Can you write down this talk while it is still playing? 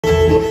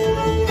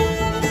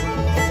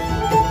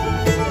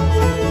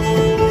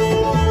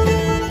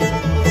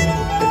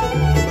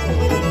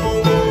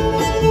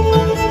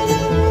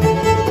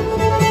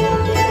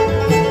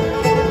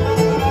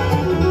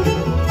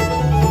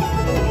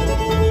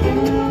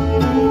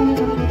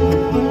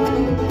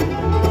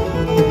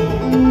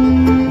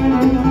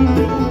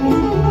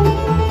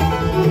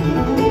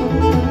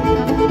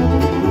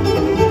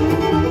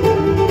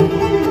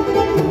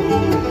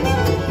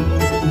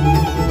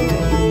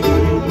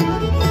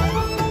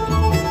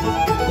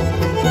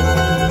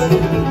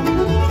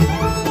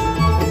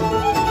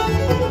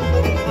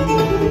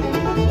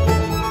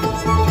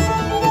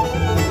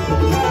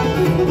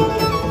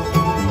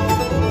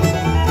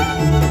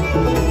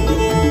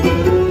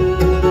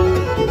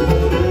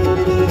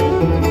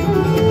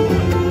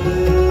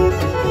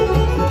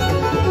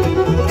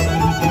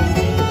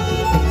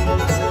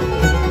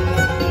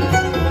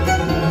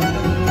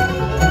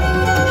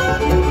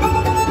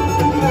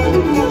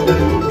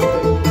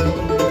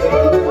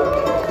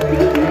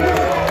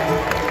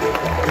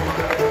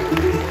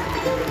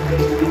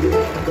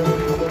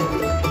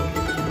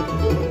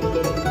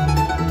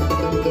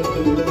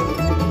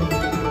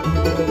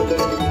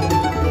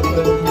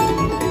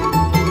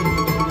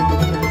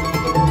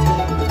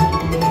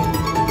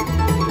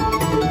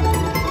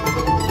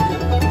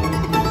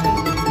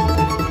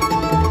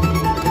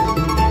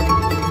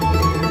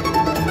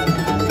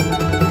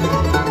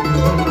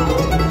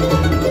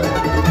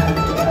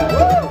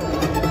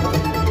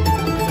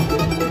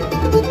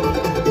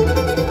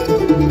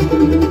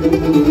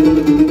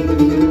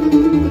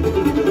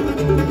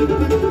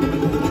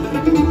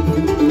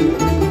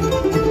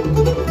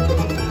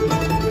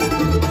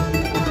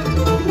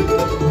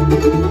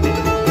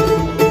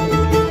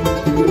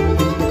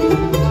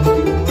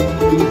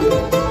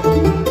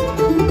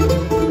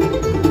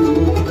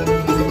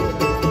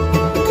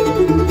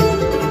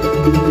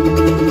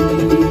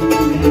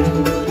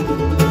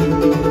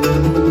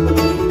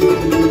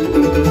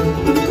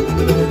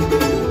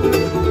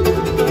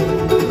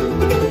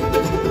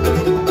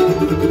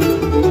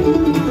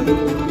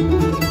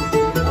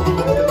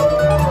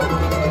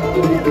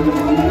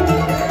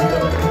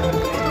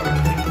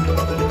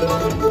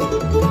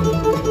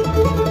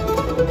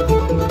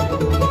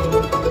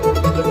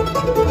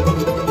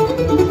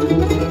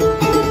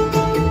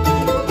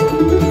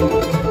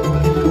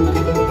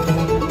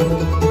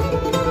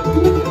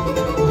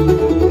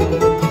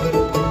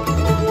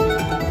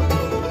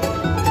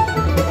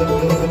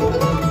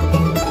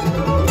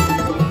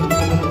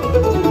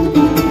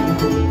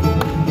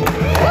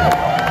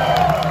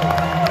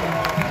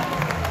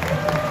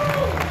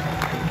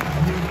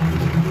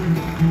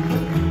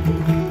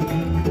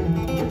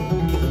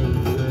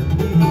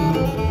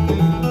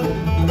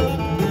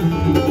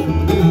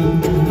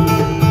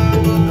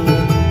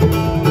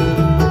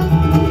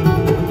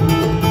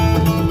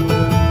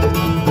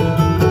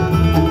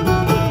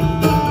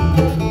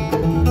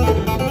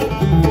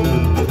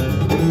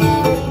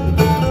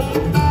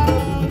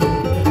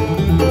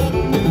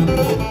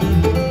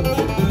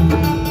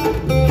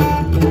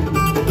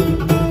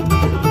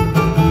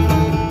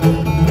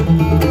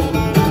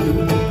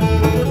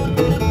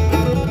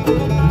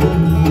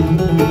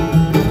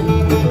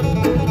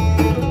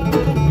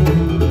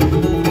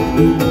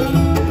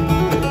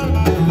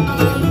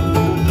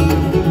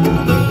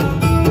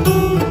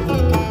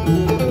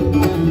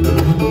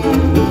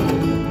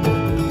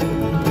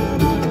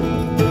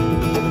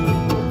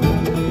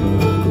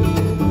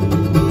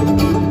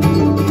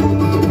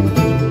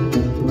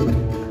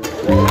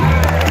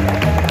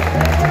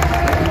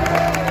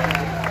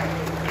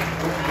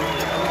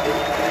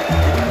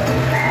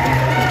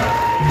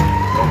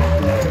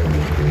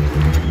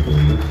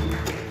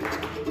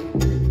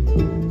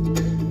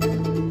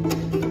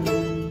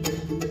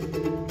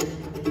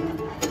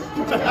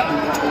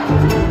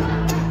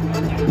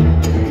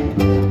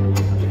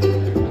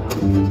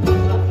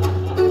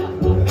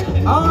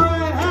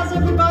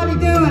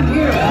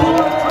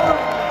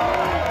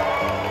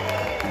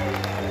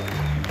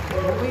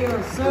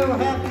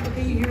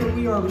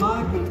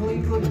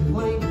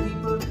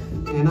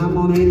And I'm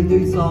going to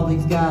introduce all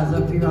these guys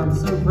up here. I'm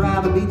so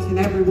proud of each and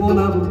every one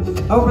of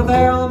them. Over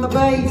there on the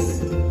bass,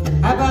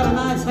 how about a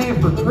nice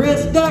hand for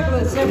Chris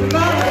Douglas,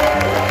 everybody?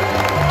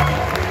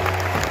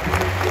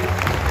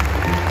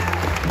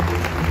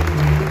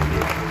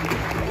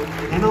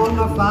 And on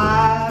the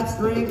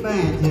 5-string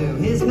banjo,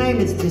 his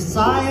name is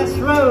Josiah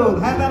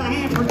Strode. How about a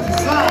hand for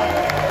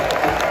Josiah?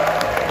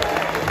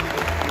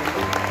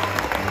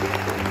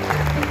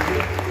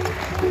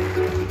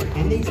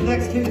 And these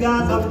next two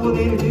guys I want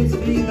to introduce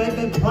to you, they've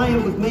been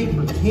playing with me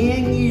for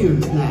 10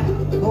 years now.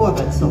 Boy,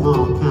 that's a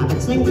long time.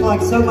 It seems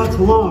like so much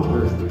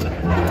longer.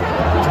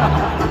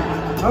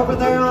 Over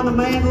there on the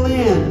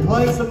mandolin,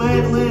 plays the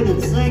mandolin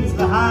and sings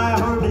the high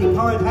harmony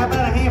part. How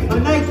about a hand for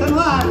Nathan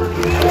Lott?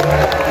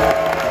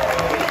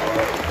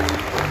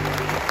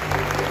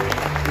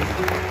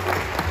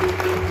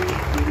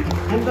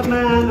 And the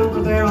man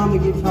over there on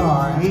the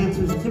guitar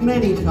answers to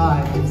many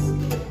titles,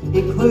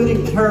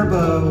 including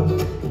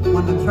Turbo.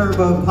 When the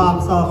turbo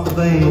pops off the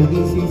band,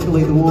 he's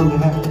usually the one that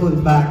has to put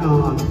it back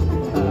on.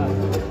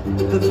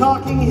 The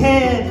talking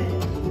head,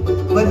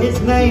 but his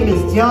name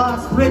is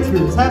Josh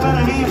Richards. How about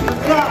a hand for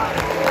Josh?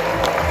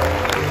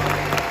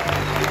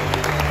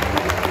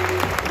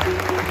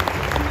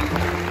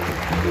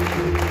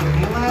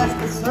 And last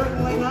but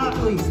certainly not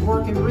least,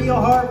 working real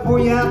hard for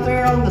you out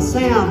there on the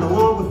sound,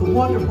 along with the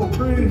wonderful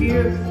crew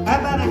here. How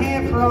about a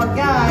hand for our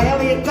guy,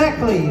 Elliot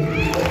Beckley?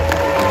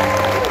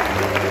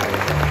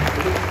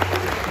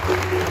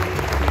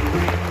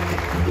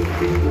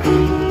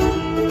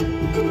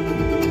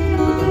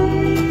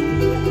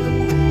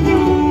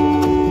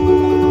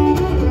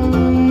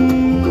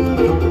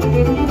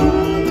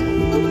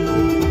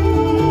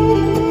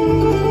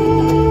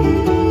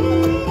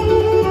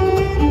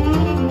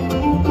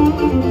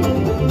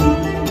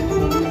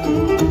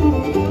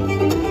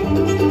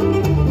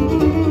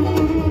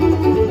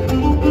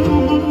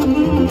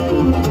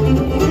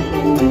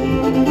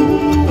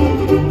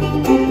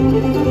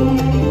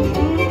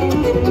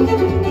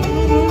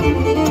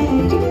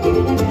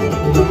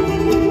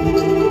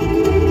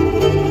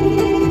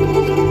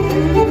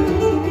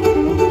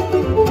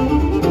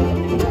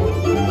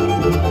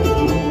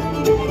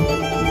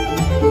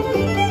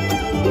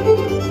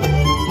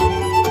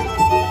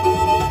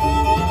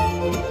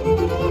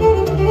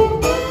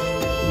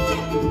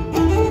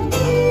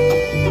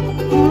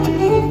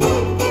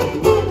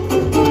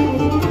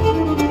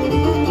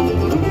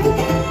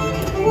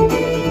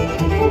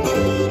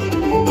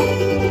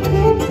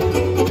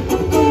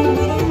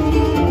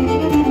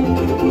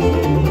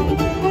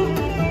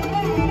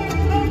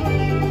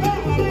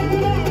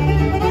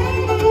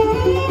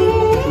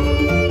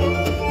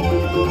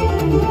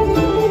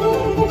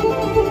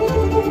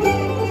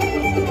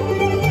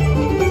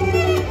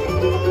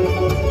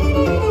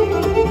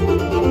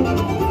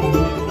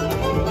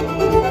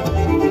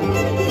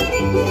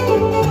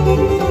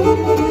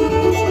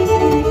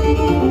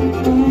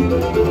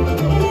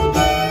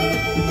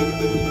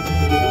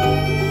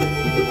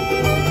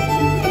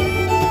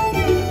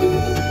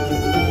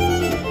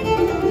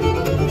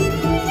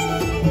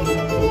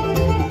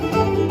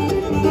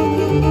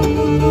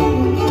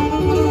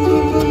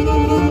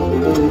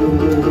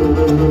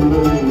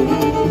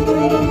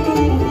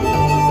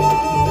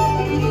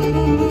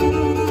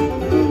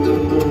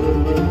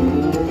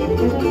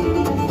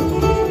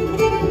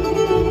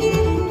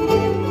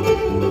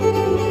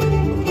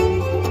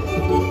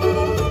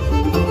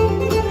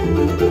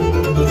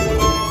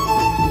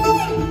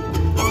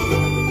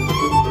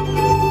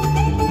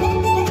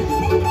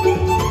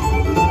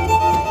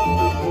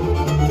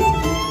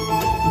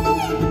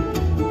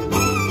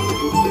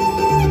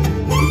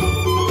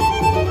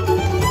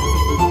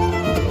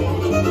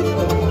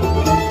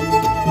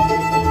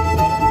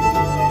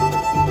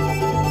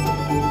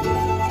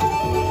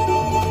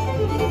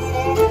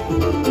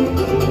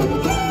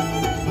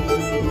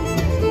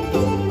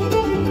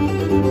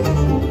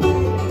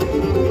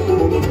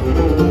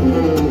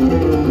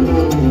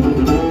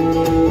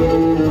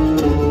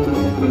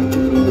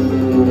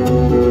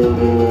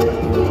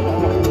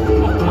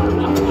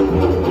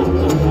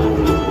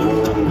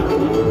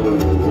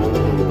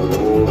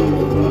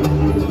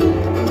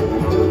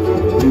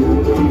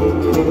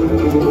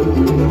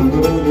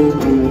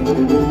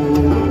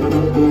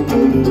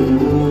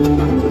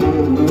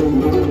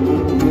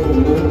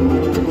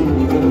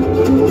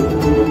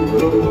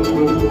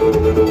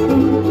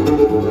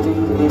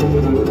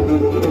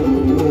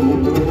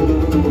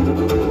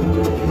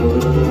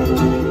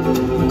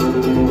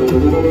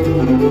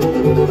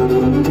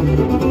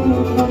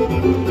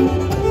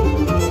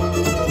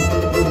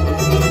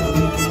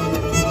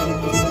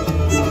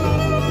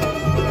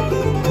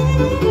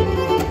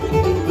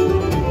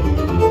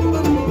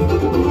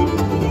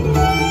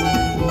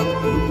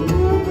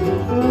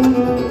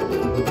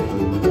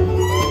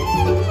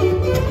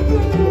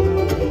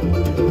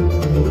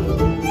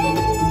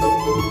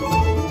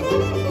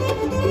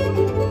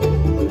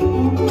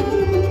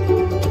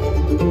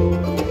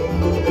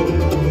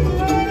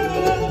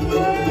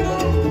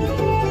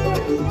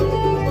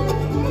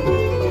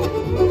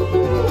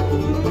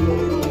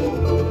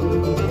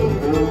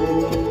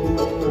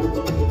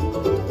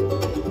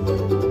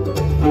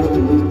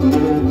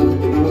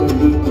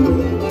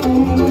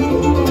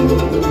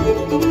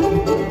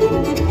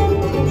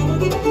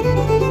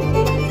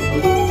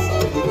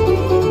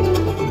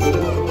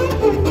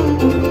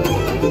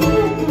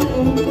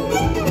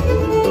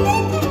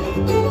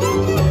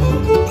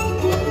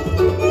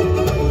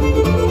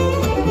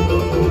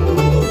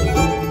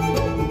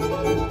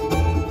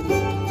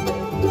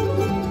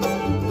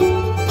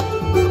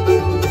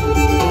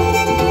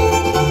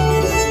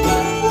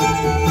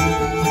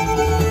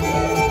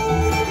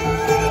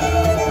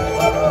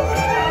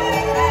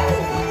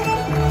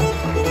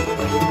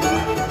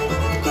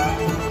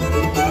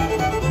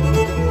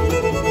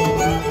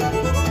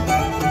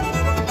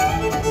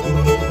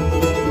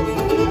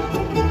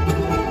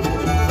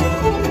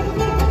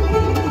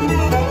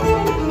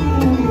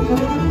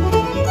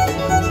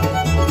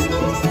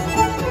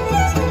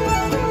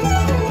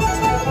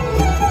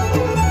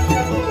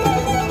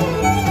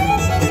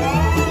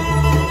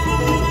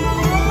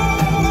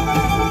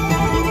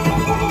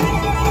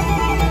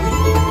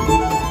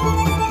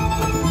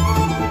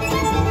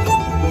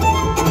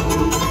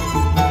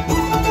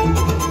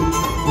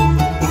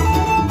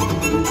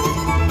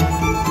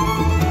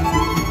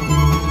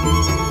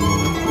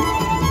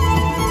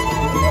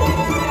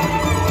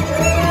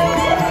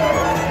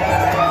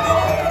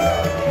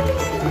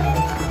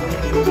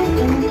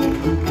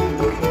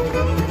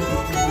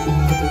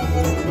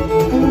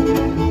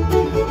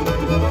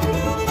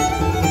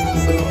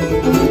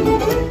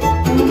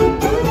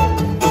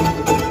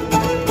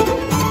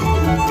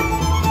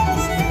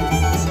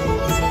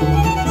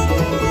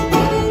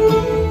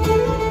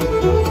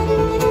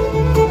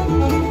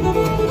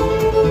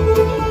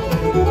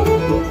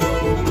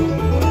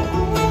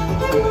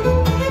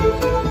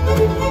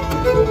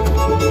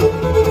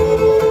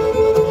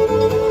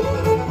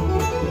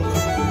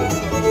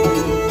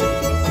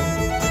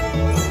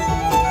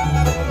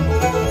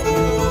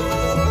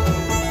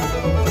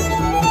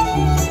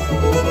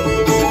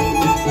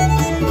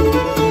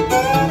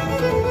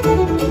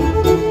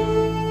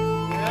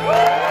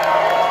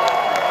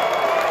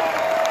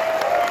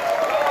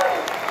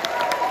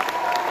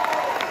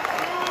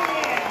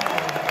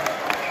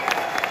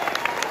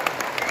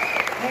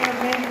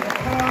 Thank you.